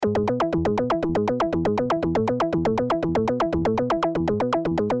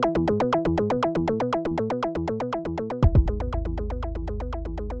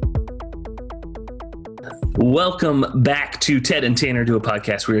Welcome back to Ted and Tanner Do a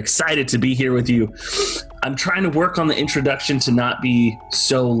Podcast. We're excited to be here with you. I'm trying to work on the introduction to not be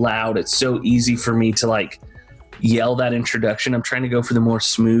so loud. It's so easy for me to yell that introduction. I'm trying to go for the more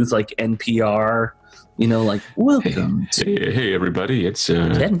smooth, NPR, welcome. Hey everybody, it's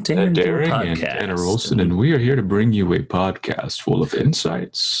Ted and Tanner Daring and Tanner Olson, and we are here to bring you a podcast full of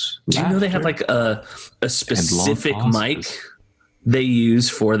insights. Do you know they have a specific mic they use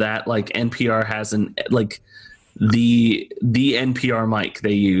for that? NPR has the NPR mic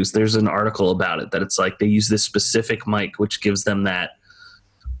they use. There's an article about it that it's they use this specific mic which gives them that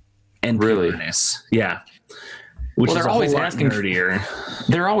NPR-ness. Really? Yeah. Which they're is always asking nerdier.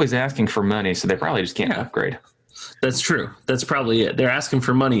 They're always asking for money, so they probably just can't upgrade. That's true. That's probably it. They're asking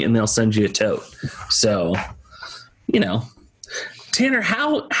for money and they'll send you a tote. So, Tanner,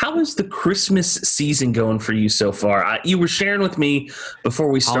 how is the Christmas season going for you so far? You were sharing with me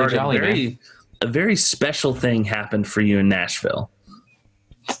before we started a very special thing happened for you in Nashville.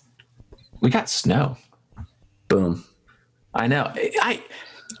 We got snow. Boom. I know.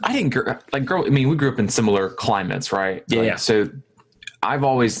 I didn't grow. I mean, we grew up in similar climates, right? Yeah. So I've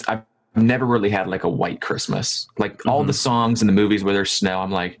never really had a white Christmas. All the songs and the movies where there's snow,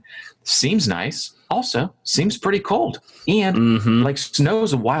 I'm seems nice. Also, seems pretty cold. And snow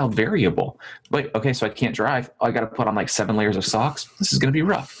is a wild variable. Okay, so I can't drive. I got to put on 7 layers of socks. This is going to be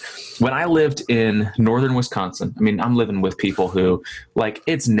rough. When I lived in northern Wisconsin, I'm living with people who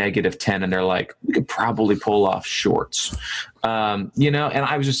it's -10 and they're we could probably pull off shorts. And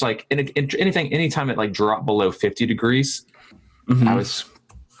I was just anytime it dropped below 50 degrees,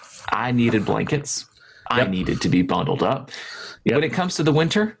 I needed blankets. Yep. I needed to be bundled up. Yep. When it comes to the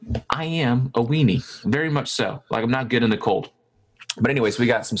winter, I am a weenie, very much so. I'm not good in the cold. But anyways, we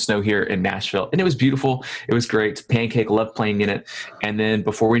got some snow here in Nashville, and it was beautiful. It was great. Pancake loved playing in it. And then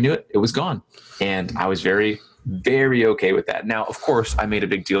before we knew it, it was gone. And I was very, very okay with that. Now, of course, I made a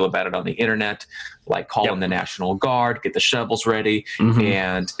big deal about it on the internet, calling the National Guard, get the shovels ready,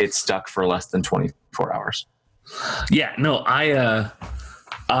 and it stuck for less than 24 hours. Yeah, no, I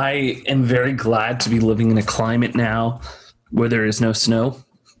am very glad to be living in a climate now where there is no snow,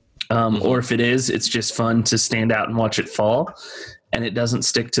 or if it is, it's just fun to stand out and watch it fall, and it doesn't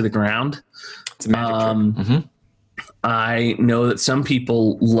stick to the ground. It's a magic trick. I know that some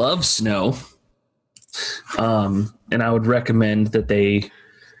people love snow, and I would recommend that they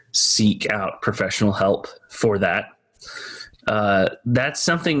seek out professional help for that. That's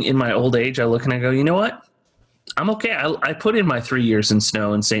something in my old age I look and I go, you know what? I'm okay. I put in my 3 years in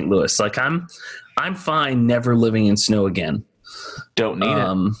snow in St. Louis. I'm fine never living in snow again. Don't need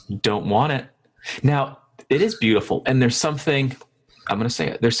it. Don't want it. Now, it is beautiful. And there's something, I'm going to say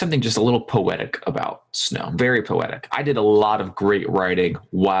it, there's something just a little poetic about snow. Very poetic. I did a lot of great writing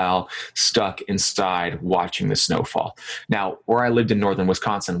while stuck inside watching the snowfall. Now, where I lived in northern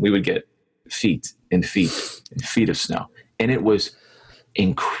Wisconsin, we would get feet and feet and feet of snow. And it was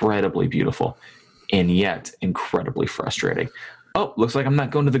incredibly beautiful. And yet incredibly frustrating. Oh, looks like I'm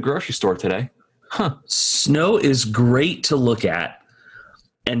not going to the grocery store today. Huh. Snow is great to look at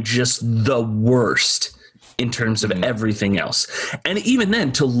and just the worst in terms of everything else. And even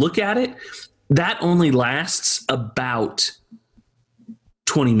then, to look at it, that only lasts about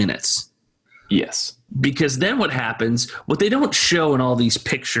 20 minutes. Yes. Because then what happens, what they don't show in all these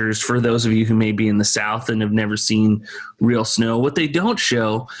pictures, for those of you who may be in the South and have never seen real snow, what they don't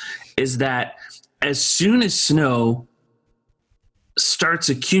show is that as soon as snow starts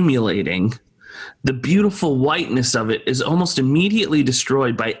accumulating, the beautiful whiteness of it is almost immediately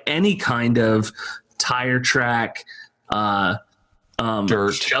destroyed by any kind of tire track,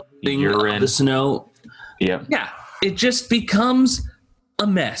 dirt, shoveling urine, of the snow. Yeah. It just becomes a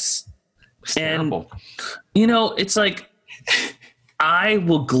mess. It's terrible. It's I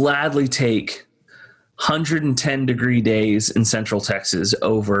will gladly take 110-degree days in Central Texas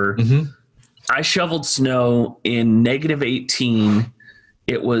over. I shoveled snow in -18.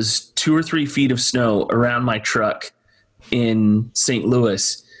 It was 2 or 3 feet of snow around my truck in St.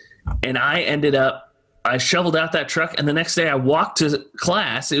 Louis. And I shoveled out that truck, and the next day I walked to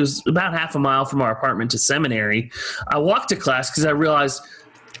class. It was about half a mile from our apartment to seminary. I walked to class because I realized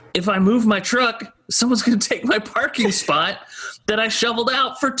if I move my truck, someone's going to take my parking spot that I shoveled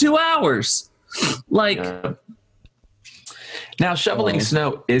out for 2 hours. Now, shoveling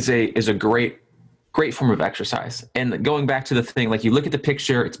snow is a great form of exercise. And going back to the thing, you look at the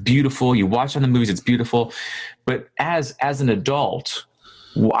picture, it's beautiful. You watch on the movies, it's beautiful. But as an adult,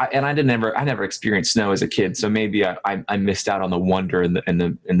 and I never experienced snow as a kid, so maybe I missed out on the wonder and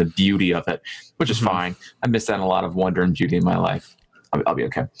the beauty of it, which is fine. I missed out on a lot of wonder and beauty in my life. I'll be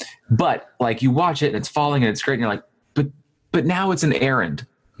okay. But like you watch it and it's falling and it's great and you're like, but now it's an errand.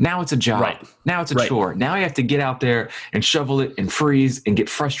 Now it's a job. Right. Now it's a chore. Now I have to get out there and shovel it and freeze and get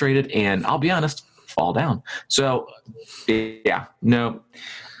frustrated and I'll be honest, fall down. So yeah, no,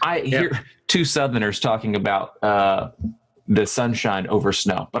 I hear two Southerners talking about the sunshine over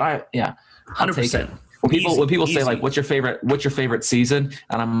snow, but 100%. When people say like, what's your favorite season?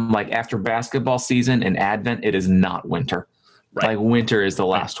 And I'm like, after basketball season and Advent, it is not winter. Right. Like winter is the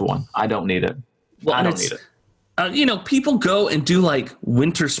last one. I don't need it. Well, I don't need it. People go and do like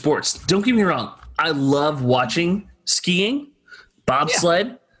winter sports. Don't get me wrong. I love watching skiing,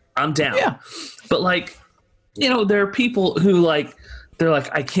 bobsled. I'm down. Yeah. But like, there are people who they're like,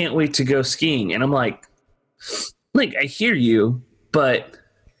 I can't wait to go skiing. And I'm like, I hear you, but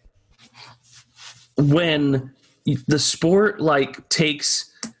when the sport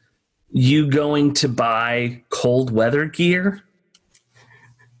takes you going to buy cold weather gear,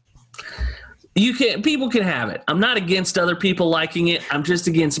 people can have it. I'm not against other people liking it. I'm just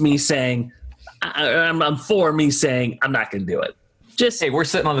against me saying, I'm for me saying I'm not going to do it. Hey, we're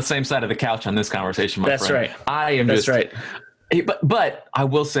sitting on the same side of the couch on this conversation, my friend. That's right. I am That's right. But I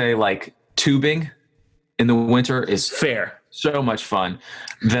will say, tubing in the winter is fair. So much fun.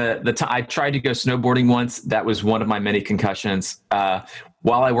 I tried to go snowboarding once. That was one of my many concussions.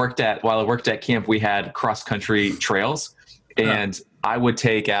 While I worked at camp, we had cross country trails, and I would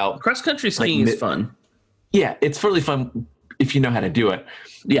take out cross country skiing is fun. Yeah, it's really fun if you know how to do it.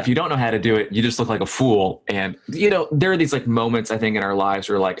 Yeah. If you don't know how to do it, you just look like a fool. And there are these moments I think in our lives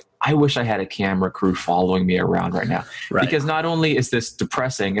where I wish I had a camera crew following me around right now. Right. Because not only is this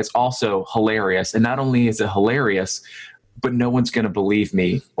depressing, it's also hilarious. And not only is it hilarious, but no one's going to believe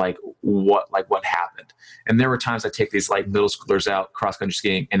me what happened. And there were times I take these middle schoolers out cross country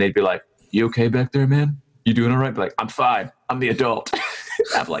skiing and they'd be like, "You okay back there, man? You doing all right?" Be like, "I'm fine. I'm the adult."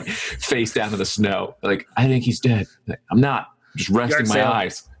 I'm face down to the snow. I think he's dead. I'm not. I'm just resting my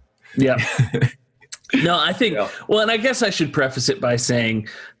eyes. Yeah. No, I think, well, and I guess I should preface it by saying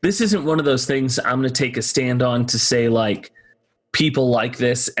this isn't one of those things I'm going to take a stand on to say people like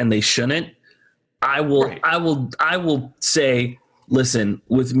this and they shouldn't. I will say, listen,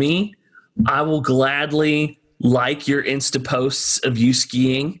 with me, I will gladly like your Insta posts of you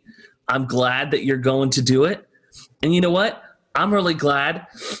skiing. I'm glad that you're going to do it. And you know what? I'm really glad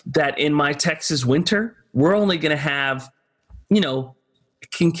that in my Texas winter, we're only going to have,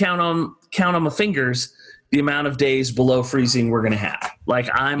 can count on my fingers the amount of days below freezing we're going to have.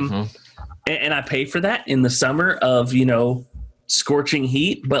 And I pay for that in the summer of, scorching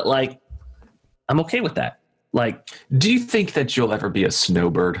heat, but I'm okay with that. Do you think that you'll ever be a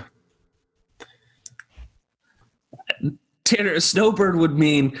snowbird? Tanner, a snowbird would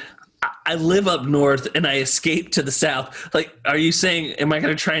mean I live up north and I escape to the south. Are you saying, am I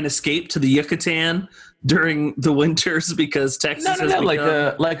going to try and escape to the Yucatan during the winters because Texas has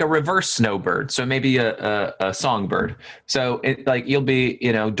become... like a reverse snowbird. So maybe a songbird. So you'll be,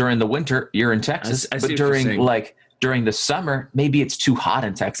 during the winter, you're in Texas, but during the summer, maybe it's too hot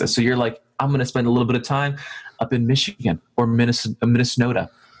in Texas. So you're I'm going to spend a little bit of time up in Michigan or Minnesota,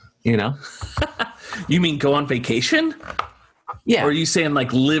 You mean go on vacation? Yeah. Or are you saying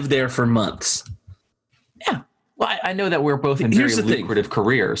live there for months? Yeah. Well, I know that we're both in very lucrative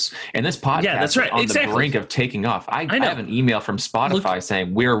careers, and this podcast is on the brink of taking off. I have an email from Spotify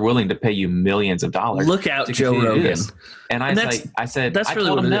saying we're willing to pay you millions of dollars. Look out, Joe Rogan. And I said, I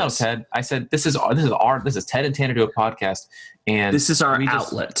told him no, Ted. I said, this is Ted and Tanner do a podcast, and this is our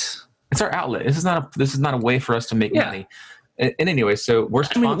outlet. It's our outlet. This is not a way for us to make money. And anyway, so we're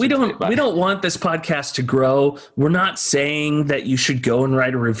sponsored. We don't want this podcast to grow. We're not saying that you should go and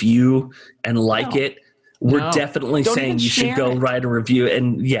write a review and it. We're definitely saying you should go write a review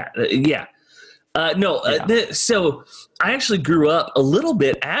and so I actually grew up a little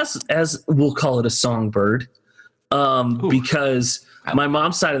bit as we'll call it a songbird, because my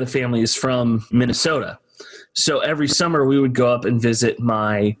mom's side of the family is from Minnesota. So every summer we would go up and visit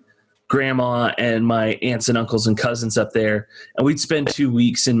my grandma and my aunts and uncles and cousins up there, and we'd spend 2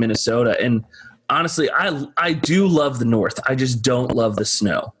 weeks in Minnesota. And honestly, I do love the North. I just don't love the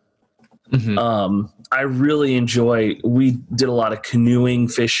snow. Mm-hmm. I really enjoy. We did a lot of canoeing,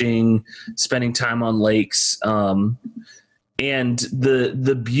 fishing, spending time on lakes, and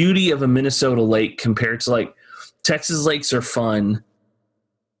the beauty of a Minnesota lake compared to Texas lakes are fun.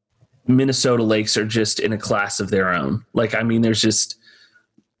 Minnesota lakes are just in a class of their own. There's just,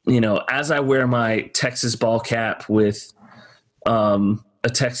 as I wear my Texas ball cap with a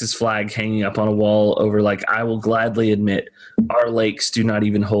Texas flag hanging up on a wall over, I will gladly admit our lakes do not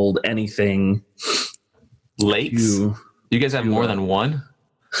even hold anything. Lakes? You guys have more than one?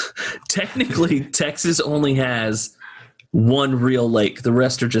 Technically, Texas only has one real lake. The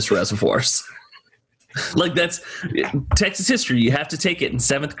rest are just reservoirs. Like, that's Texas history. You have to take it in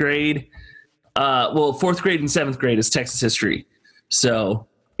 7th grade. Well, 4th grade and 7th grade is Texas history. So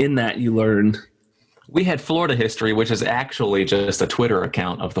in that you learn. We had Florida history, which is actually just a Twitter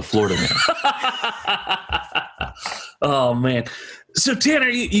account of the Florida Man. Oh, man. So, Tanner,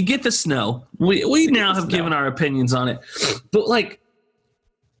 you get the snow. We now have given our opinions on it. But, like,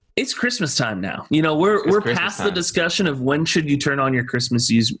 it's Christmas time now. You know, we're past the discussion of when should you turn on your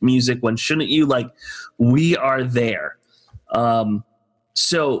Christmas music, when shouldn't you? Like, we are there.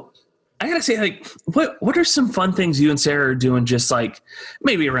 So I gotta say, like, what are some fun things you and Sarah are doing, just like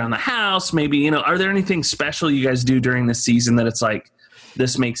maybe around the house? Maybe, you know, are there anything special you guys do during the season that it's like,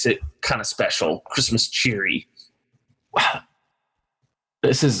 this makes it kind of special, Christmas cheery?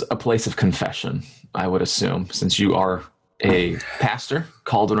 This is a place of confession, I would assume, since you are a pastor,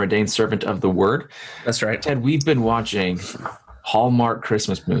 called and ordained servant of the word. That's right. Ted, we've been watching Hallmark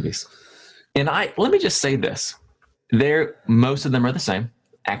Christmas movies. And let me just say this. Most of them are the same.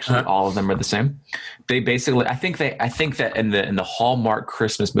 Actually, all of them are the same. They basically, I think that in the Hallmark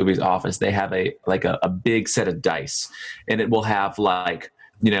Christmas movies office, they have a big set of dice, and it will have, like,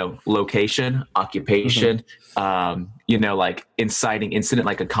 you know, location, occupation, you know, like inciting incident,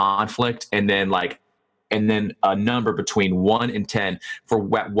 like a conflict, and then a number between 1 and 10 for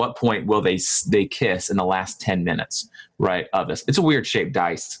what point will they kiss in the last 10 minutes, right, of this. It's a weird shaped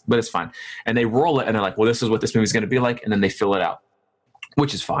dice, but it's fine. And they roll it, and they're like, well, this is what this movie's going to be like, and then they fill it out,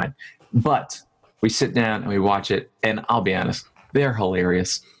 which is fine. But we sit down and we watch it, and I'll be honest, they're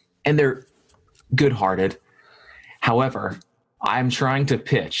hilarious, and they're good-hearted. However, I'm trying to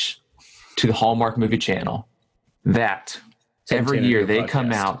pitch to the Hallmark Movie Channel that every year they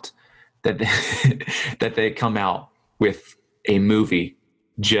come out that they come out with a movie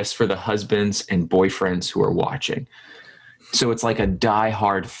just for the husbands and boyfriends who are watching. So it's like a Die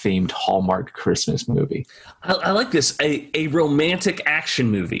Hard themed Hallmark Christmas movie. I like this. A romantic action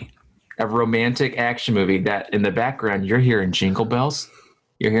movie. A romantic action movie that in the background you're hearing jingle bells.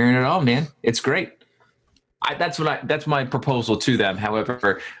 You're hearing it all, man. It's great. That's my proposal to them.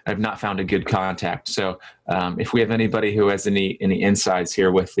 However, I've not found a good contact. So if we have anybody who has any insights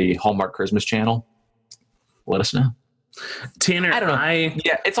here with the Hallmark Christmas Channel, let us know. Tanner, I don't know.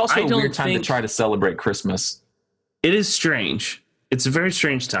 It's also a weird time to try to celebrate Christmas. It is strange. It's a very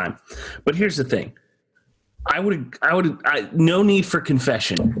strange time. But here's the thing. No need for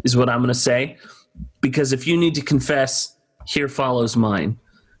confession is what I'm going to say. Because if you need to confess, here follows mine,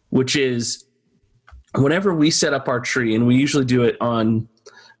 which is, whenever we set up our tree, and we usually do it on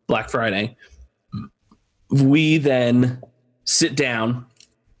Black Friday, we then sit down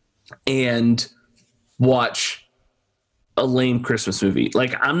and watch a lame Christmas movie.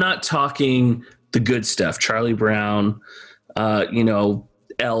 Like, I'm not talking the good stuff, Charlie Brown,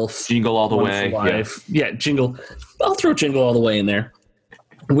 Elf, Jingle All the Way. Yeah, Jingle. I'll throw Jingle All the Way in there.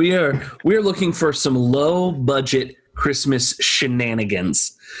 We are looking for some low budget Christmas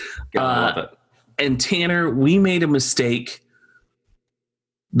shenanigans. I love it. And Tanner, we made a mistake,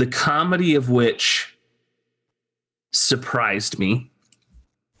 the comedy of which surprised me.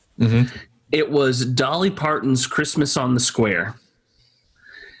 Mm-hmm. It was Dolly Parton's Christmas on the Square.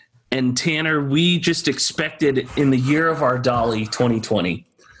 And Tanner, we just expected, in the year of our Dolly 2020,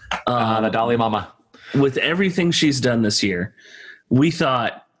 the Dolly Mama, with everything she's done this year, we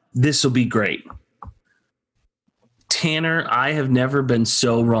thought this will be great. Tanner, I have never been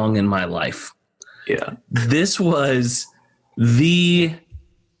so wrong in my life. Yeah. This was the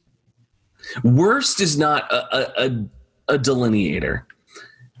worst. Is not a delineator.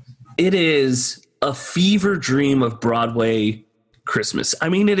 It is a fever dream of Broadway Christmas. I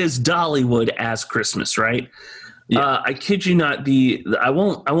mean, it is Dollywood as Christmas, right? Yeah. I kid you not. I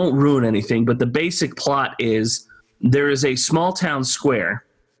won't ruin anything, but the basic plot is there is a small town square.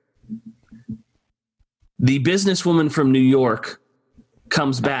 The businesswoman from New York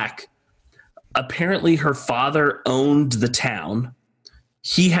comes back. Apparently her father owned the town.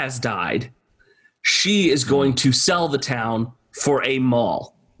 He has died. She is going to sell the town for a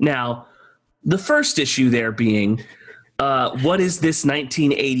mall. Now, the first issue there being, what is this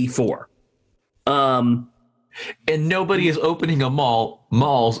 1984? And nobody is opening a mall.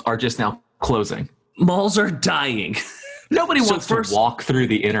 Malls are just now closing. Malls are dying. Nobody wants to walk through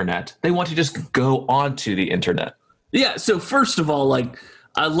the internet. They want to just go onto the internet. Yeah, so first of all, like,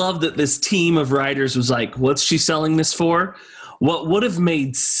 I love that this team of writers was like, what's she selling this for? What would have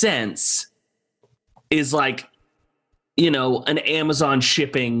made sense is, like, an Amazon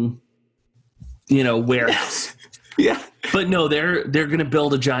shipping, warehouse. Yeah. But no, they're going to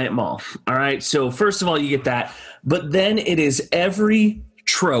build a giant mall. All right. So first of all, you get that, but then it is every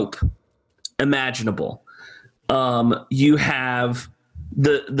trope imaginable. You have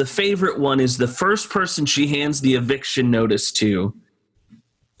the favorite one is the first person she hands the eviction notice to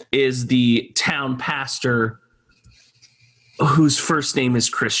is the town pastor whose first name is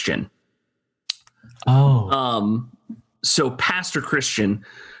Christian. Oh. So Pastor Christian,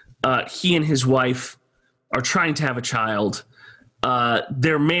 he and his wife are trying to have a child.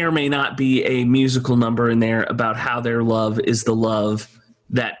 There may or may not be a musical number in there about how their love is the love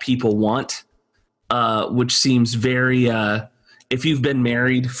that people want, which seems very, if you've been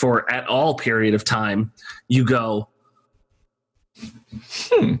married for at all period of time, you go,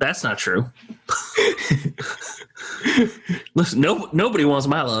 that's not true. Listen, nobody wants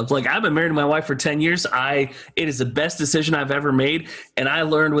my love. Like, I've been married to my wife for 10 years. It is the best decision I've ever made. And I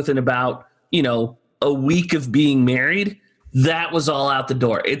learned within about, a week of being married, that was all out the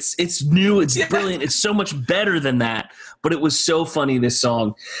door. It's new. It's brilliant. It's so much better than that. But it was so funny, this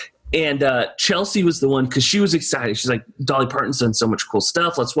song. And Chelsea was the one, because she was excited. She's like, Dolly Parton's done so much cool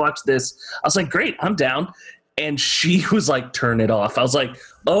stuff. Let's watch this. I was like, great, I'm down. And she was like, turn it off. I was like,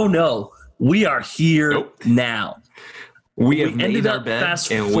 oh no, we are here now. We have ended up fast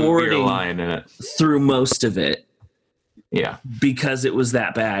forwarding lying in it through most of it. Yeah. Because it was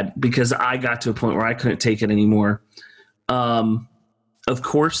that bad. Because I got to a point where I couldn't take it anymore. Of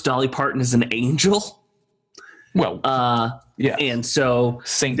course, Dolly Parton is an angel. Well, yeah. And so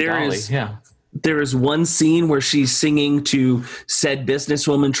Saint Dolly, there is one scene where she's singing to said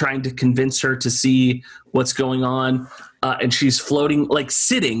businesswoman, trying to convince her to see what's going on. And she's floating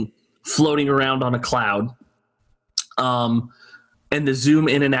around on a cloud. And the zoom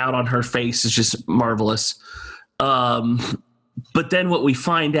in and out on her face is just marvelous. But then what we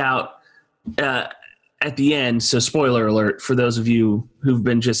find out at the end, so spoiler alert for those of you who've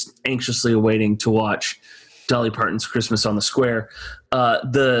been just anxiously awaiting to watch Dolly Parton's Christmas on the Square,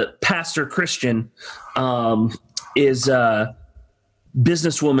 the pastor Christian is a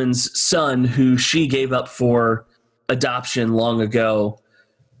businesswoman's son who she gave up for adoption long ago,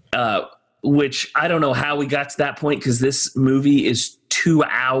 which I don't know how we got to that point, because this movie is 2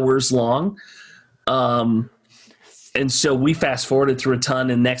 hours long. And so we fast forwarded through a ton,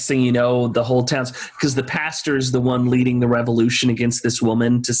 and next thing you know, the whole town's, because the pastor is the one leading the revolution against this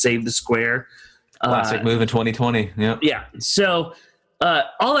woman to save the square. Classic move in 2020. Yep. Yeah. So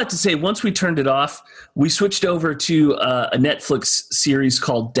all that to say, once we turned it off, we switched over to a Netflix series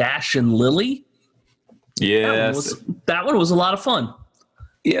called Dash and Lily. Yes. That one was a lot of fun.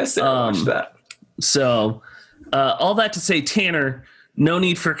 Yes, I watched that. So all that to say, Tanner, no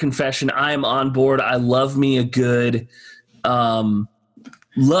need for confession. I am on board. I love me a good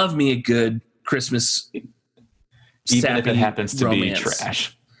Christmas. Even if it happens to romance. Be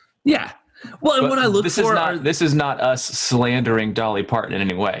trash. Yeah. Well, and what I look for this is not us slandering Dolly Parton in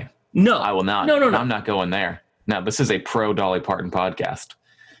any way. No, I will not. No. I'm not going there. No, this is a pro Dolly Parton podcast.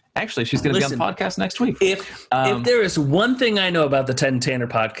 Actually, she's going to be on the podcast next week. If there is one thing I know about the Ted Tanner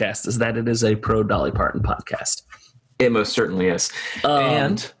podcast, is that it is a pro Dolly Parton podcast. It most certainly is.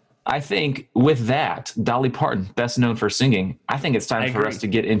 And I think with that, Dolly Parton, best known for singing, I think it's time for us to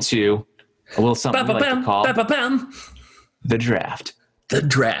get into a little something we like to call the draft. The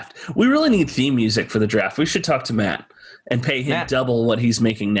draft. We really need theme music for the draft. We should talk to Matt and pay him double what he's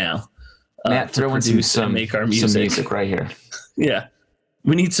making now. Matt, throw into some music right here. Yeah.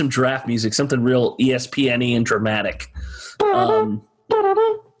 We need some draft music, something real ESPN-y and dramatic.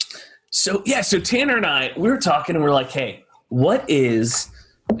 So Tanner and I, we were talking and we're like, hey, what is,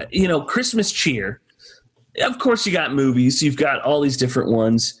 Christmas cheer? Of course, you got movies. You've got all these different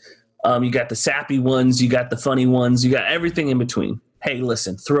ones. You got the sappy ones. You got the funny ones. You got everything in between. Hey,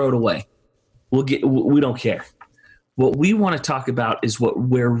 listen, throw it away. We don't care. What we want to talk about is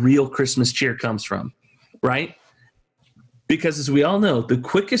where real Christmas cheer comes from, right? Because as we all know, the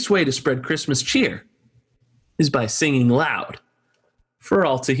quickest way to spread Christmas cheer is by singing loud for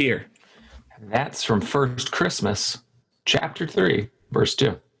all to hear. That's from First Christmas, chapter 3, verse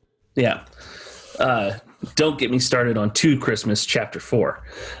 2. Yeah. Don't get me started on 2 Christmas, chapter 4.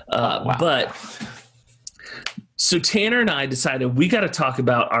 Wow. But so Tanner and I decided we got to talk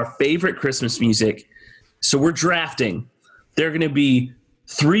about our favorite Christmas music. So we're drafting. There are going to be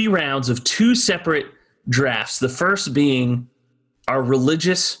 3 rounds of 2 separate drafts. The first being our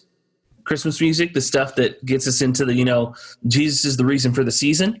religious Christmas music, the stuff that gets us into the, Jesus is the reason for the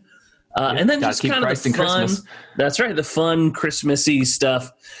season. And then just kind of the fun, Christmas. That's right, the fun Christmassy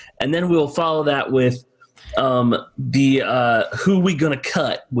stuff. And then we'll follow that with the Who We Gonna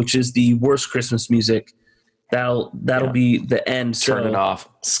Cut, which is the worst Christmas music That'll be the end. Turn it off.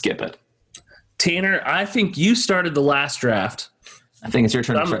 Skip it. Tanner, I think you started the last draft. I think it's your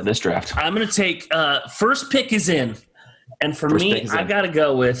turn to start this draft. I'm going to take first pick is in. And for me, I got to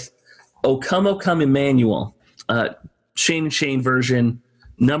go with O Come, O Come Emmanuel. Shane and Shane version,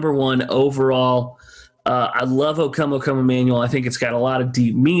 number 1 overall. I love O Come, O Come Emmanuel. I think it's got a lot of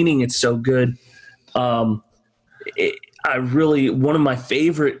deep meaning. It's so good. One of my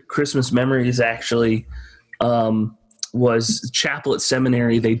favorite Christmas memories actually was Chaplet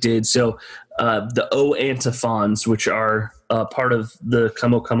Seminary they did. So the O antiphons, which are part of the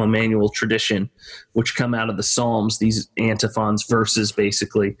Come, O Come Emmanuel tradition, which come out of the Psalms, these antiphons, verses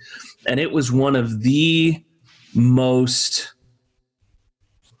basically. And it was one of the most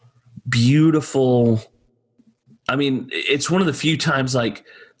beautiful. I mean, it's one of the few times like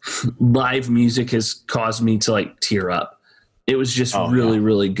live music has caused me to like tear up. It was just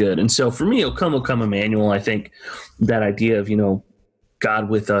really good. And so for me, O Come, O Come Emmanuel, I think that idea of, God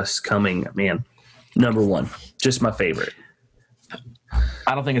with us coming, man, number 1, just my favorite.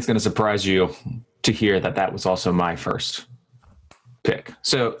 I don't think it's going to surprise you to hear that was also my first pick.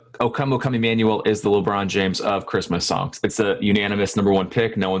 So O Come, Emmanuel is the LeBron James of Christmas songs. It's a unanimous number 1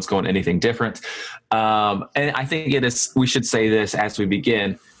 pick. No one's going anything different. And I think we should say this as we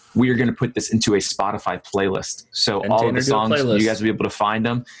begin. We are going to put this into a Spotify playlist. So all of the songs, you guys will be able to find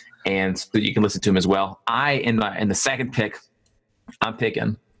them and so that you can listen to them as well. In the second pick, I'm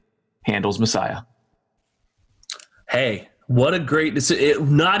picking Handel's Messiah. Hey, what a great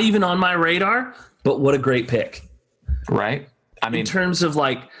decision. Not even on my radar, but what a great pick. Right? I mean, in terms of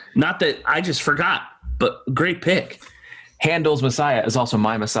like, not that I just forgot, but great pick. Handel's Messiah is also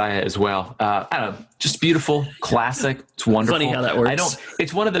my Messiah as well. I don't know, just beautiful, classic. It's wonderful. Funny how that works.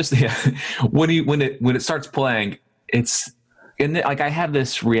 It's one of those things. When it starts playing, I have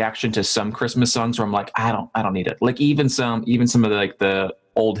this reaction to some Christmas songs where I'm like, I don't need it. Like even some of the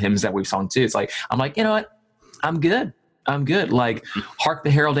old hymns that we've sung too. It's like, I'm like, you know what? I'm good. Like, Hark the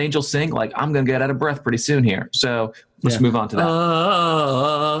Herald Angels Sing. Like, I'm going to get out of breath pretty soon here. So let's move on to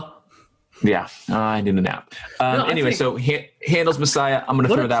that. Yeah, I need a nap. Anyway, so Handel's Messiah, I'm going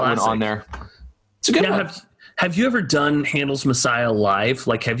to throw that one on there. It's a good one. Have you ever done Handel's Messiah live?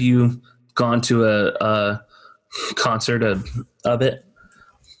 Like, have you gone to a concert of it?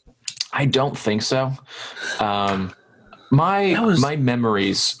 I don't think so. My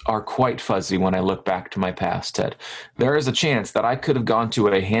memories are quite fuzzy when I look back to my past, Ted. There is a chance that I could have gone to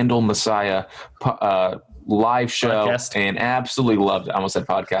a Handel Messiah live show podcast. And absolutely loved it. I almost said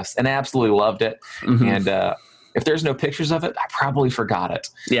podcast and absolutely loved it. Mm-hmm. And if there's no pictures of it, I probably forgot it.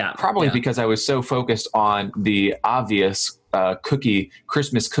 Yeah. Probably because I was so focused on the obvious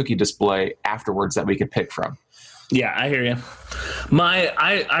Christmas cookie display afterwards that we could pick from. Yeah, I hear you.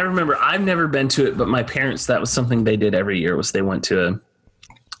 I remember, I've never been to it, but my parents, that was something they did every year, was they went to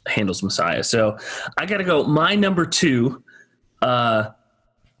Handel's Messiah. So I got to go. My number 2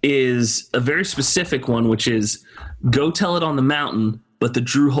 is a very specific one, which is Go Tell It on the Mountain, but the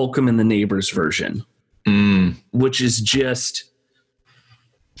Drew Holcomb and the Neighbors version, which is just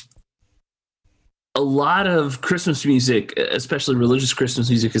a lot of Christmas music, especially religious Christmas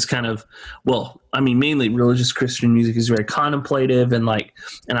music, is kind of, mainly religious Christian music is very contemplative and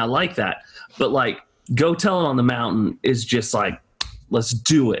I like that. But like Go Tell It on the Mountain is just like, let's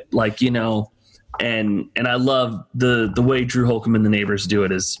do it. Like, and I love the way Drew Holcomb and the Neighbors do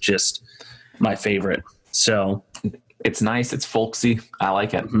it is just my favorite. So it's nice. It's folksy. I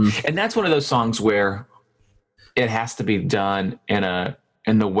like it. Mm-hmm. And that's one of those songs where it has to be done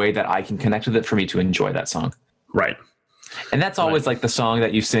in the way that I can connect with it for me to enjoy that song. Right. And that's always like the song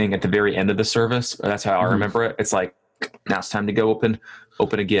that you sing at the very end of the service. That's how I remember it. It's like, now it's time to go open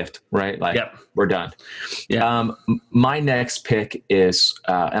a gift, right? Like, we're done. Yeah. My next pick is,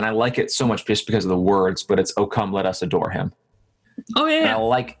 and I like it so much just because of the words, but it's "O Come, Let Us Adore Him." Oh yeah.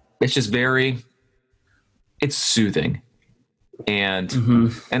 And it's just it's soothing.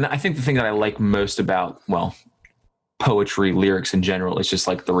 And, and I think the thing that I like most about, poetry, lyrics in general, is just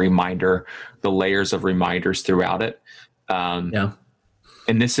like the layers of reminders throughout it. And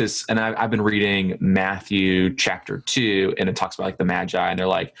I've been reading Matthew chapter 2, and it talks about like the Magi, and they're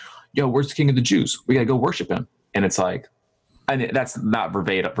like, yo, where's the King of the Jews? We got to go worship him. And it's like, and that's not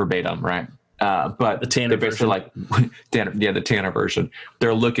verbatim, right? But the Tanner they're basically version. The Tanner version.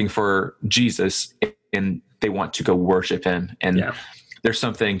 They're looking for Jesus and they want to go worship him. And there's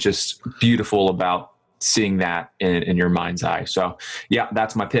something just beautiful about seeing that in your mind's eye. So yeah,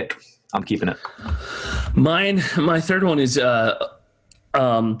 that's my pick. I'm keeping it. My third one is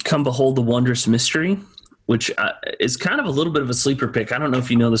Come Behold the Wondrous Mystery, which is kind of a little bit of a sleeper pick. I don't know if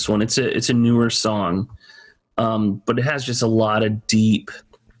you know this one. It's a newer song. but it has just a lot of deep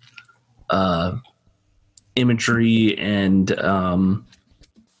imagery and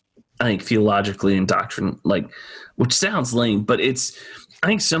I think theologically and doctrine, like, which sounds lame, but I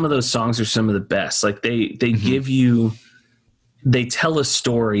think some of those songs are some of the best. Like they give you, they tell a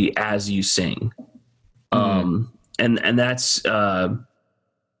story as you sing. And that's Come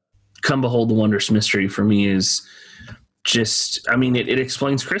Behold the Wondrous Mystery for me is just, I mean, it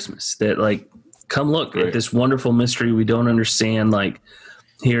explains Christmas, that like, come look at this wonderful mystery we don't understand. Like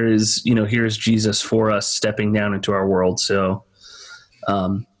here is Jesus for us stepping down into our world. So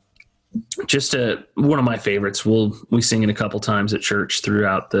just one of my favorites. We sing it a couple times at church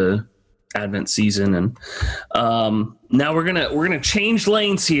throughout the Advent season. And now we're gonna change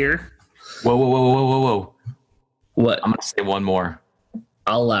lanes here. Whoa. What? I'm gonna say one more.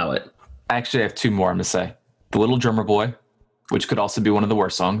 I'll allow it. Actually, I have two more I'm gonna say. The Little Drummer Boy, which could also be one of the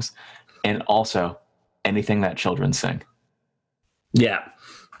worst songs, and also Anything That Children Sing. Yeah.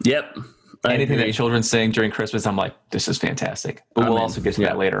 Yep. Anything that children sing during Christmas, I'm like, this is fantastic. But we'll also get to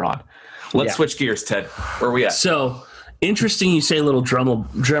that later on. Let's switch gears, Ted. Where are we at? So interesting you say Little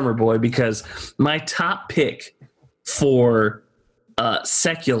Drummer Boy, because my top pick for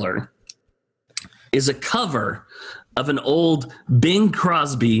secular is a cover of an old Bing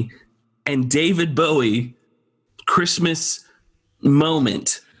Crosby and David Bowie Christmas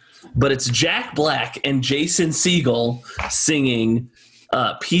moment. But it's Jack Black and Jason Segel singing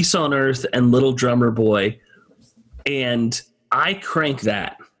Peace on Earth and Little Drummer Boy. And I crank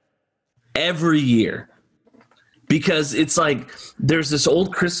that every year because it's like there's this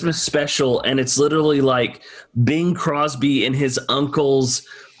old Christmas special and it's literally like Bing Crosby and his uncle's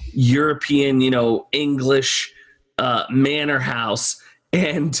European, English manor house,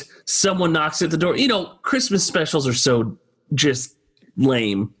 and someone knocks at the door. Christmas specials are so just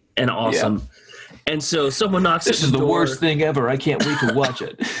lame and awesome. Yeah. And so someone knocks at the door. This is the worst thing ever. I can't wait to watch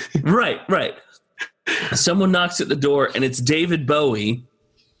it. Right. Someone knocks at the door and it's David Bowie.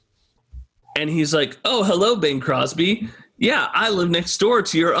 And he's like, "Oh, hello, Bing Crosby. Yeah, I live next door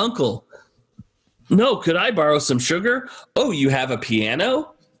to your uncle. No, could I borrow some sugar? Oh, you have a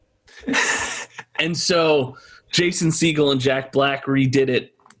piano?" And so Jason Segel and Jack Black redid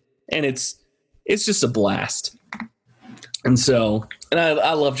it. And it's just a blast. And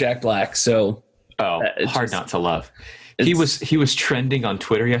I love Jack Black. So hard not to love. He was trending on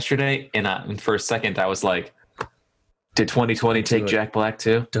Twitter yesterday, and for a second I was like, did 2020 take Jack Black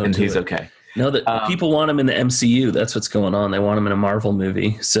too? And he's okay. No, that people want him in the MCU. That's what's going on. They want him in a Marvel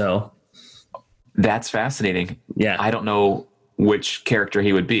movie. So that's fascinating. Yeah, I don't know which character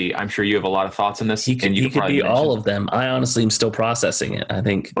he would be. I'm sure you have a lot of thoughts on this. He could be all of them. I honestly am still processing it. I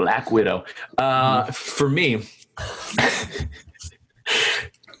think Black Widow. For me,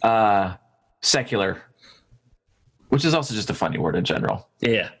 secular, which is also just a funny word in general.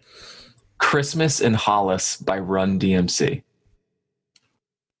 Yeah. Christmas in Hollis by Run DMC.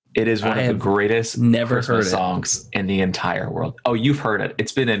 It is one of the greatest Christmas songs in the entire world. Oh, you've heard it.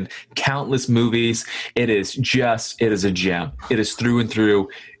 It's been in countless movies. It is a gem. It is through and through.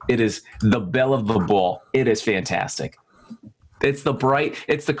 It is the belle of the ball. It is fantastic. It's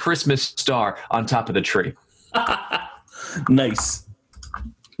the Christmas star on top of the tree. Nice.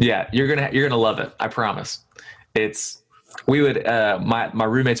 Yeah, you're gonna love it. I promise. We would my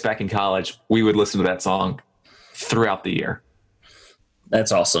roommates back in college, we would listen to that song throughout the year.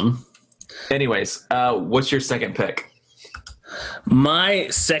 That's awesome. Anyways, what's your second pick? My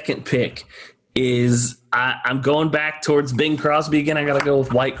second pick is I'm going back towards Bing Crosby again. I got to go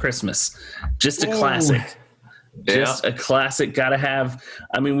with White Christmas. Just a classic. Just a classic. Got to have.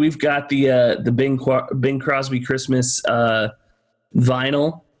 I mean, we've got the Bing Crosby Christmas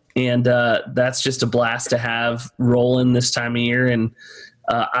vinyl, and that's just a blast to have rolling this time of year. And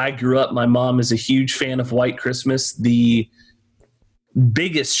I grew up. My mom is a huge fan of White Christmas. The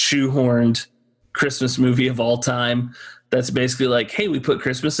biggest shoehorned Christmas movie of all time. That's basically like, hey, we put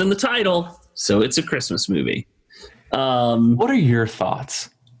Christmas in the title, so it's a Christmas movie. What are your thoughts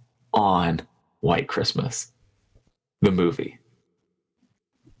on White Christmas, the movie?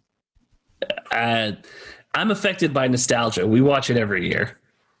 I'm affected by nostalgia. We watch it every year.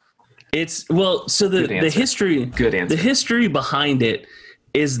 The history. Good answer. The history behind it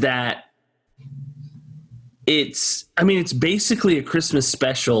is that it's basically a Christmas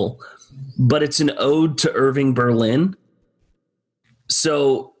special, but it's an ode to Irving Berlin.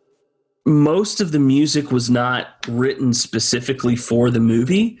 So most of the music was not written specifically for the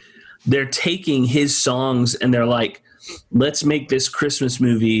movie. They're taking his songs and they're like, let's make this Christmas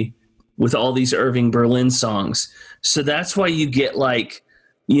movie with all these Irving Berlin songs. So that's why you get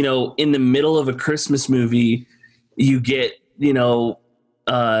in the middle of a Christmas movie, you get,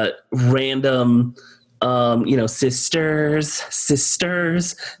 random, sisters,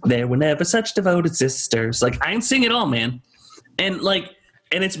 there were never such devoted sisters. Like, I can sing it all, man. And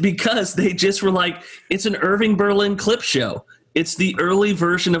it's because they just were like, it's an Irving Berlin clip show. It's the early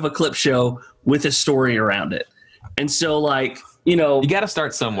version of a clip show with a story around it. And so you got to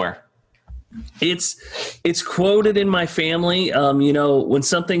start somewhere. It's quoted in my family. When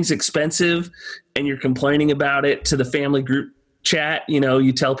something's expensive and you're complaining about it to the family group chat,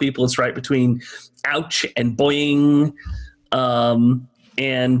 you tell people it's right between ouch and boing.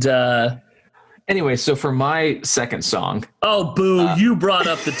 Anyway, so for my second song. Oh, boo. You brought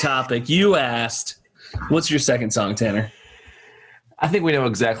up the topic. You asked. What's your second song, Tanner? I think we know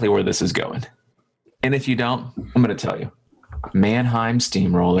exactly where this is going. And if you don't, I'm going to tell you. Mannheim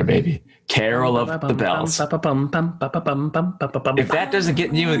Steamroller, baby. Carol of the Bells. If that doesn't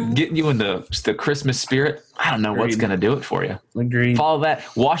get you in the Christmas spirit, I don't know what's going to do it for you. Agreed. Follow that.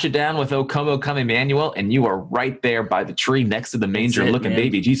 Wash it down with O Come, O Come, Emmanuel, and you are right there by the tree next to the manger looking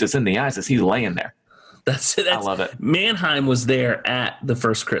baby Jesus in the eyes as he's laying there. That's it. I love it. Mannheim was there at the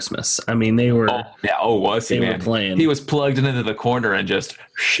first Christmas. I mean, they were. Oh, yeah. Oh, was he, man? Were playing. He was plugged into the corner and just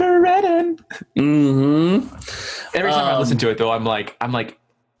shredding. Mm-hmm. Every time I listen to it, though, I'm like,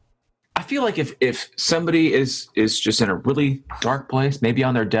 I feel like if somebody is just in a really dark place, maybe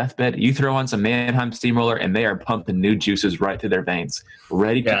on their deathbed, you throw on some Mannheim Steamroller and they are pumping new juices right through their veins,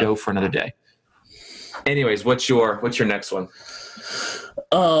 ready to go for another day. Anyways, what's your next one?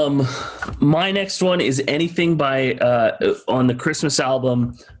 My next one is anything by on the Christmas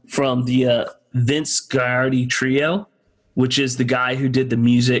album from the Vince Giardi Trio, which is the guy who did the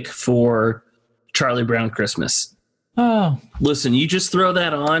music for Charlie Brown Christmas. Oh, listen, you just throw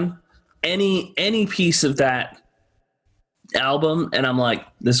that on any piece of that album, and I'm like,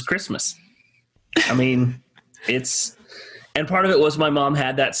 this is Christmas. I mean, and part of it was my mom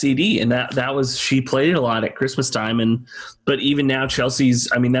had that CD, and that was, she played it a lot at Christmas time. But even now, Chelsea's,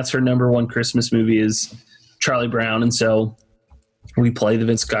 I mean, that's her number one Christmas movie is Charlie Brown. And so we play the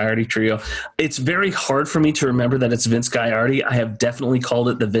Vince Giardi Trio. It's very hard for me to remember that it's Vince Giardi. I have definitely called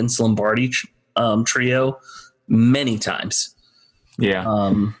it the Vince Lombardi Trio many times.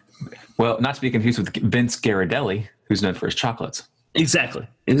 Yeah. Well, not to be confused with Vince Ghirardelli, who's known for his chocolates. Exactly.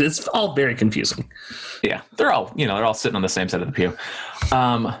 It's all very confusing. Yeah. They're all sitting on the same side of the pew.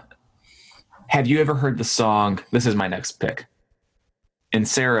 Have you ever heard the song? This is my next pick. And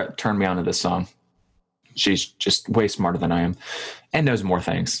Sarah turned me on to this song. She's just way smarter than I am and knows more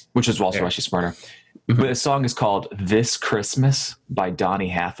things, which is also why she's smarter. Mm-hmm. But the song is called This Christmas by Donny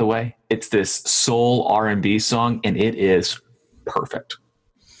Hathaway. It's this soul R&B song, and it is perfect.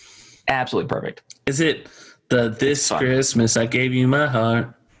 Absolutely perfect. Is it This Christmas I Gave You My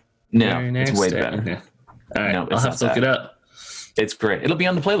Heart? No, it's way better. Okay. All right, no, I'll have to look it up. It's great. It'll be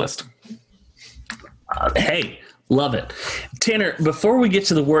on the playlist. Hey, love it. Tanner, before we get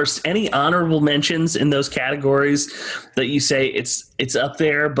to the worst, any honorable mentions in those categories that you say it's up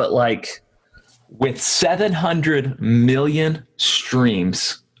there, but like... With 700 million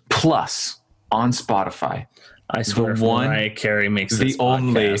streams plus on Spotify, I swear, Mariah Carey makes this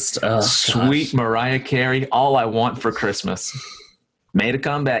only podcast. Sweet Mariah Carey. All I Want for Christmas made a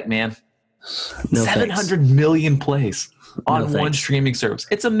comeback, man. No 700 million plays on one streaming service.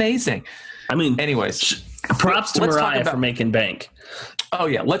 It's amazing. I mean, anyways, props to Mariah for making bank. Oh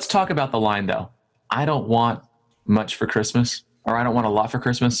yeah, let's talk about the line though. I don't want much for Christmas, or I don't want a lot for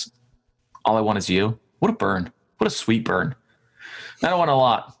Christmas. All I want is you. What a burn! What a sweet burn. I don't want a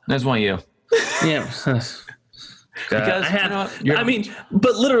lot. I just want you. Yeah. Because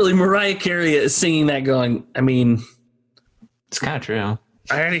but literally Mariah Carey is singing that going, I mean, it's kind of true.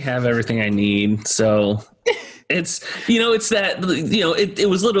 I already have everything I need. So it's that, it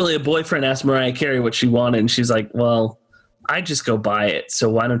was literally a boyfriend asked Mariah Carey what she wanted. And she's like, well, I just go buy it. So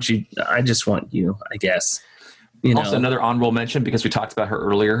why don't you, I just want you, I guess. Also another honorable mention, because we talked about her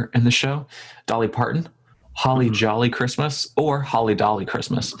earlier in the show, Dolly Parton. Holly Jolly Christmas or Holly Dolly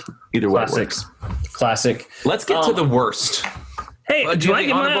Christmas. Either way works. Classic. Let's get to the worst. Hey, do I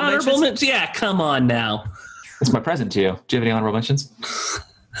get my honorable mentions? Yeah, come on now. It's my present to you. Do you have any honorable mentions?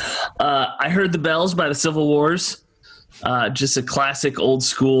 I Heard the Bells by the Civil Wars. Just a classic old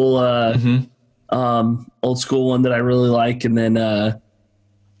school one that I really like. And then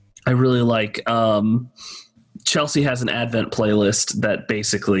I really like Chelsea has an Advent playlist that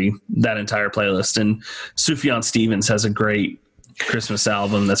basically that entire playlist, and Sufjan Stevens has a great Christmas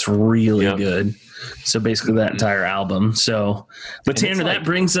album that's really good. So basically that entire album. So, but Tanner, that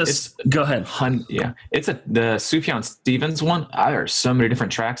brings us. Go ahead. Yeah, it's the Sufjan Stevens one. There are so many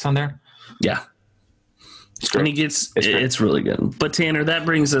different tracks on there. Yeah, and it's really good. But Tanner, that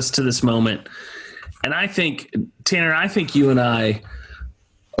brings us to this moment, and I think you and I,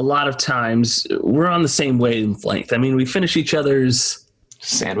 a lot of times we're on the same wavelength. I mean, we finish each other's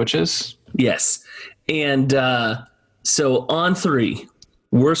sandwiches. Yes, and so on 3,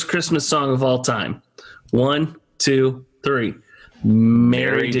 worst Christmas song of all time. 1, 2, 3.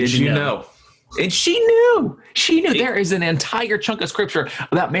 Mary, did you know? And she knew. There is an entire chunk of scripture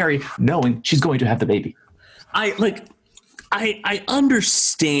about Mary knowing she's going to have the baby. I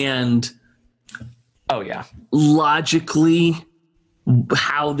understand. Oh yeah. Logically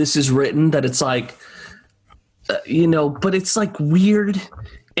how this is written, that it's like, but it's like weird.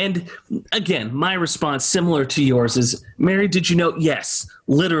 And again, my response, similar to yours, is, Mary, did you know? Yes,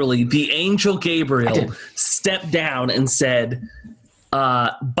 literally, the angel Gabriel stepped down and said,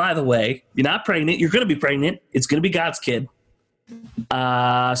 by the way, you're not pregnant. You're going to be pregnant. It's going to be God's kid.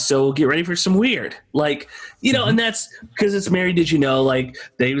 So get ready for some weird. And that's because it's Mary, did you know? Like,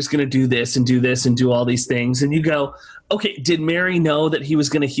 that he was going to do this and do all these things. And you go, okay, did Mary know that he was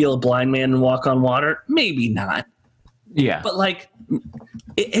going to heal a blind man and walk on water? Maybe not. Yeah. But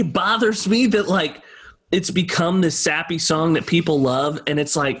it bothers me that it's become this sappy song that people love. And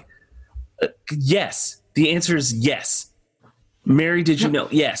it's like, yes, the answer is yes. Mary, did you know?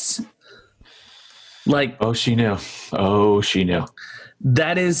 Yes. Oh, she knew.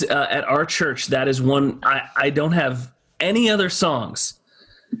 That is at our church. That is one. I don't have any other songs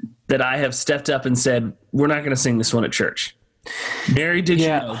that I have stepped up and said, we're not going to sing this one at church. Mary, did you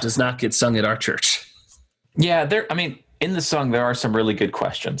know does not get sung at our church. Yeah, in the song, there are some really good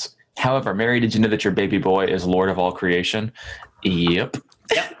questions. However, Mary, did you know that your baby boy is Lord of all creation? Yep.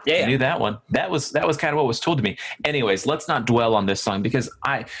 Yeah. I knew that one. That was kind of what was told to me. Anyways, let's not dwell on this song, because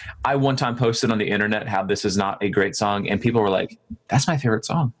I one time posted on the internet how this is not a great song, and people were like, that's my favorite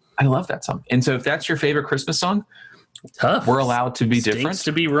song. I love that song. And so if that's your favorite Christmas song, tough. We're allowed to be different.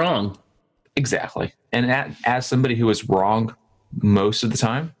 To be wrong. Exactly. And as somebody who is wrong most of the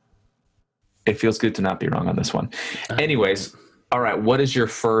time, it feels good to not be wrong on this one. Anyways, all right, what's your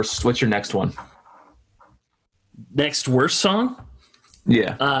next one? Next worst song?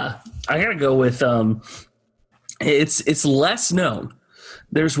 Yeah. I gotta go with it's less known.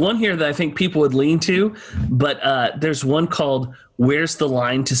 There's one here that I think people would lean to, but there's one called "Where's the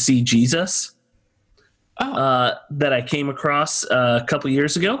Line to See Jesus?" That I came across a couple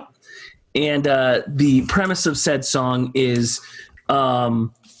years ago, and the premise of said song is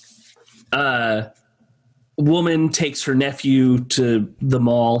woman takes her nephew to the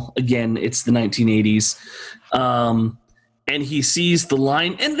mall. Again, it's the 1980s. And he sees the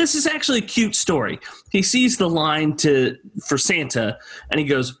line, and this is actually a cute story. He sees the line for Santa, and he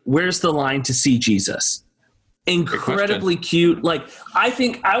goes, "Where's the line to see Jesus?" Incredibly cute.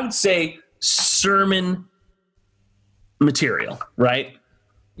 I would say sermon material, right?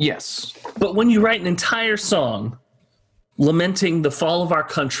 Yes. But when you write an entire song lamenting the fall of our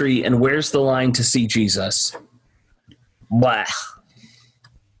country and where's the line to see Jesus, blah.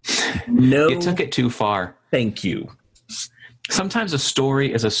 No. You took it too far. Thank you. Sometimes a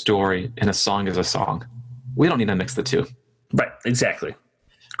story is a story and a song is a song. We don't need to mix the two. Right, exactly.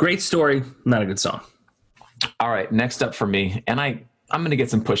 Great story, not a good song. All right, next up for me, and I'm going to get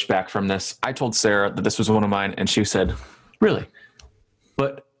some pushback from this. I told Sarah that this was one of mine, and she said, really?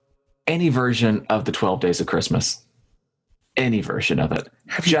 But any version of the 12 Days of Christmas, any version of it.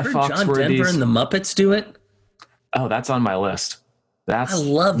 Have you heard John Denver and the Muppets do it? Oh, that's on my list. I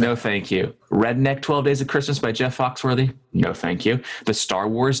love that. No, thank you. Redneck 12 Days of Christmas by Jeff Foxworthy? No, thank you. The Star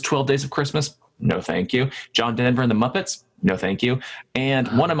Wars 12 Days of Christmas? No, thank you. John Denver and the Muppets? No, thank you. And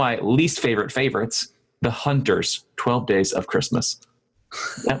one of my least favorites, The Hunters 12 Days of Christmas.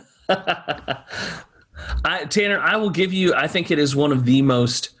 Yep. Tanner, I will give you, I think it is one of the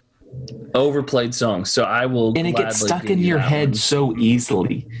most overplayed songs. So I will. And it gets stuck in your head so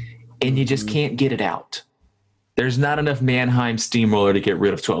easily, and you just can't get it out. There's not enough Mannheim Steamroller to get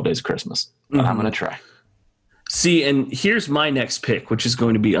rid of 12 Days of Christmas, but I'm going to try. See, and here's my next pick, which is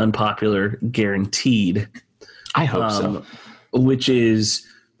going to be unpopular, guaranteed. I hope so. Which is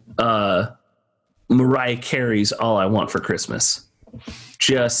Mariah Carey's All I Want for Christmas.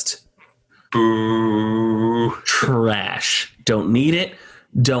 Just boo, trash. Don't need it.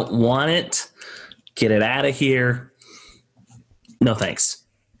 Don't want it. Get it out of here. No thanks.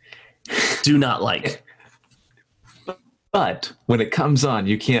 Do not like. But when it comes on,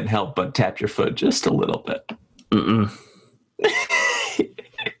 you can't help but tap your foot just a little bit.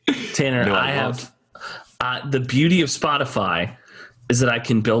 Tanner, no, I have The beauty of Spotify is that I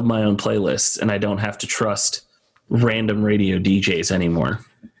can build my own playlists and I don't have to trust random radio DJs anymore.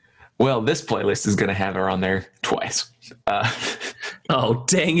 Well, this playlist is going to have her on there twice. Oh,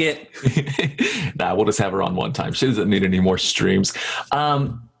 dang it. Nah, we'll just have her on one time. She doesn't need any more streams.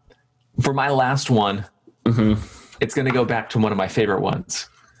 For my last one, it's going to go back to one of my favorite ones.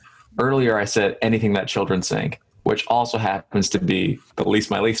 Earlier, I said anything that children sing, which also happens to be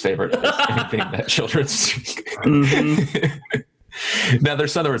my least favorite. Anything that children sing. Now,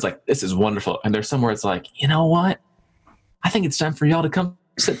 there's some where it's like, this is wonderful. And there's some where it's like, you know what? I think it's time for y'all to come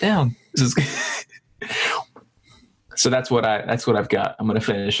sit down. This is So that's what I've got. I'm going to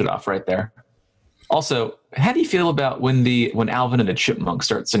finish it off right there. Also, how do you feel about when Alvin and the Chipmunks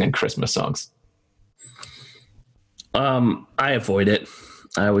start singing Christmas songs? I avoid it.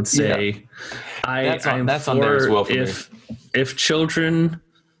 I would say that's on there as well for me. If children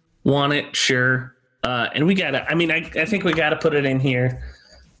want it, sure. And we gotta. I mean, I think we gotta put it in here.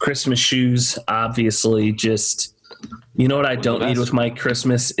 Christmas shoes, obviously. Just you know what I don't need with my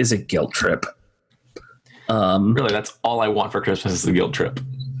Christmas is a guilt trip. Really, that's all I want for Christmas is a guilt trip.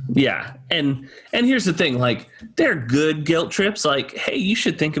 Yeah, and here's the thing: like, they're good guilt trips. Like, hey, you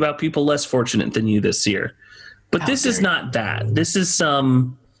should think about people less fortunate than you this year. But this is not that. This is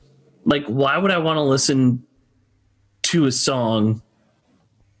some, like, why would I want to listen to a song?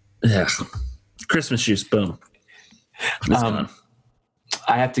 Ugh. Christmas shoes, boom. It's gone.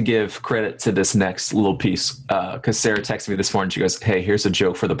 I have to give credit to this next little piece because Sarah texted me this morning. She goes, hey, here's a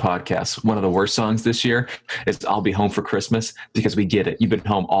joke for the podcast. One of the worst songs this year is I'll Be Home for Christmas because we get it. You've been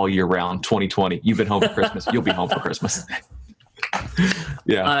home all year round, 2020. You've been home for Christmas. You'll be home for Christmas.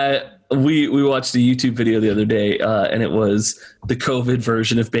 Yeah. We watched a YouTube video the other day, and it was the COVID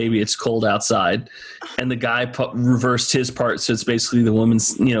version of Baby It's Cold Outside. And the guy reversed his part. So it's basically the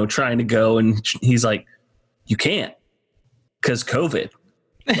woman's, trying to go. And he's like, you can't because COVID.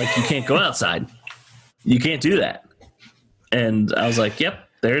 Like, you can't go outside. You can't do that. And I was like, yep,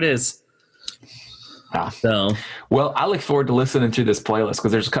 there it is. So, well, I look forward to listening to this playlist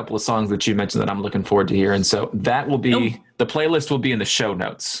because there's a couple of songs that you mentioned that I'm looking forward to hearing. So that will be the playlist will be in the show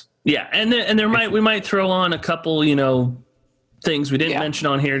notes. Yeah, and we might throw on a couple, things we didn't mention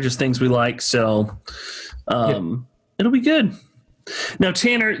on here, just things we like. So it'll be good. Now,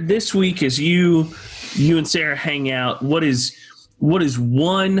 Tanner, this week as you and Sarah hang out, what is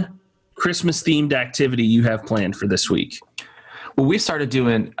one Christmas themed activity you have planned for this week? Well, we started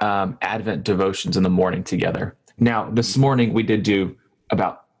doing Advent devotions in the morning together. Now, this morning we did do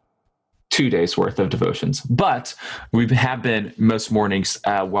about 2 days worth of devotions, but we have been most mornings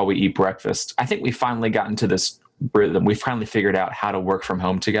while we eat breakfast. I think we finally gotten to this rhythm. We finally figured out how to work from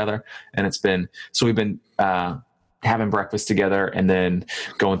home together. And we've been having breakfast together and then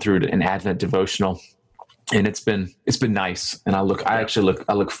going through an Advent devotional. And it's been nice. And I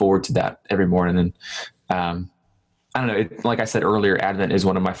look forward to that every morning. And I don't know. Like I said earlier, Advent is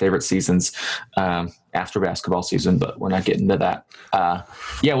one of my favorite seasons after basketball season, but we're not getting to that.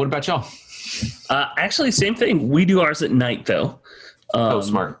 What about y'all? Actually, same thing. We do ours at night, though.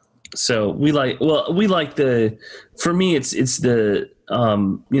 Smart. So we like for me, it's the,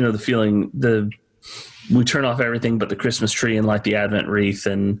 the feeling, we turn off everything but the Christmas tree and light the Advent wreath.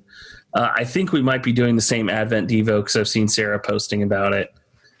 And I think we might be doing the same Advent Devo because I've seen Sarah posting about it.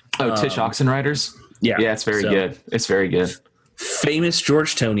 Oh, Tish Oxenriders? Yeah, it's very good. It's very good. Famous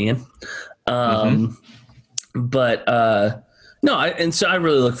Georgetonian. But so I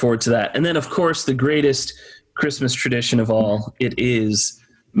really look forward to that. And then, of course, the greatest Christmas tradition of all, it is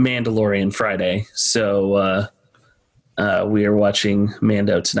Mandalorian Friday. So we are watching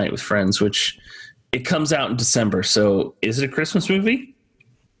Mando tonight with friends, which it comes out in December. So is it a Christmas movie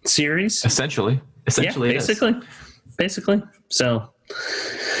series? Essentially, basically. So,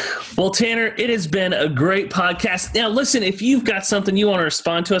 well, Tanner, it has been a great podcast. Now, listen, if you've got something you want to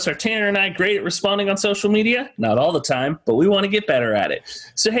respond to us, are Tanner and I great at responding on social media? Not all the time, but we want to get better at it.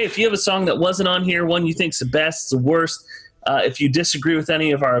 So, hey, if you have a song that wasn't on here, one you think's the best, the worst, if you disagree with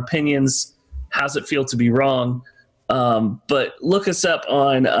any of our opinions, how's it feel to be wrong? But look us up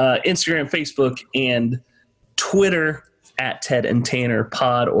on Instagram, Facebook, and Twitter at Ted and Tanner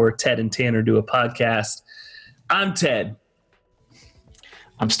Pod or Ted and Tanner Do a Podcast. I'm Ted.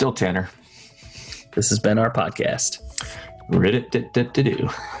 I'm still Tanner. This has been our podcast. Rid-it-dit-dit-do.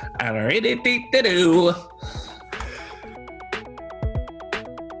 Rid-it-dit-dit-do.